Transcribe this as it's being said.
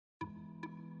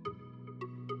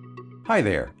Hi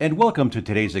there, and welcome to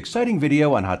today's exciting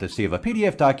video on how to save a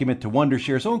PDF document to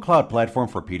Wondershare's own cloud platform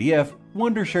for PDF,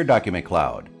 Wondershare Document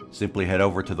Cloud. Simply head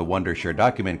over to the Wondershare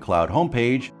Document Cloud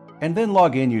homepage and then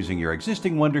log in using your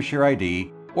existing Wondershare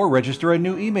ID or register a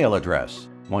new email address.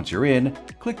 Once you're in,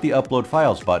 click the Upload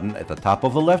Files button at the top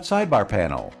of the left sidebar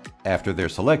panel. After they're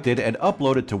selected and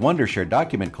uploaded to Wondershare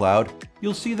Document Cloud,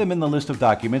 you'll see them in the list of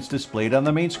documents displayed on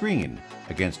the main screen.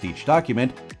 Against each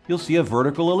document, you'll see a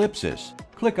vertical ellipsis.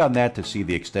 Click on that to see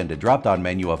the extended drop-down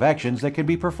menu of actions that can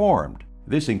be performed.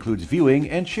 This includes viewing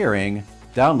and sharing,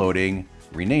 downloading,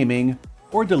 renaming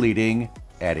or deleting,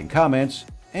 adding comments,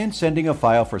 and sending a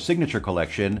file for signature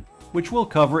collection, which we'll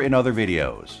cover in other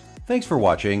videos. Thanks for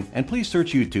watching, and please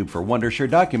search YouTube for Wondershare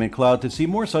Document Cloud to see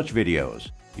more such videos.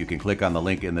 You can click on the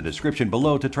link in the description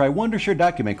below to try Wondershare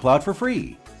Document Cloud for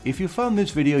free. If you found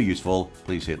this video useful,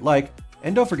 please hit like,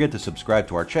 and don't forget to subscribe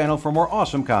to our channel for more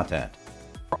awesome content.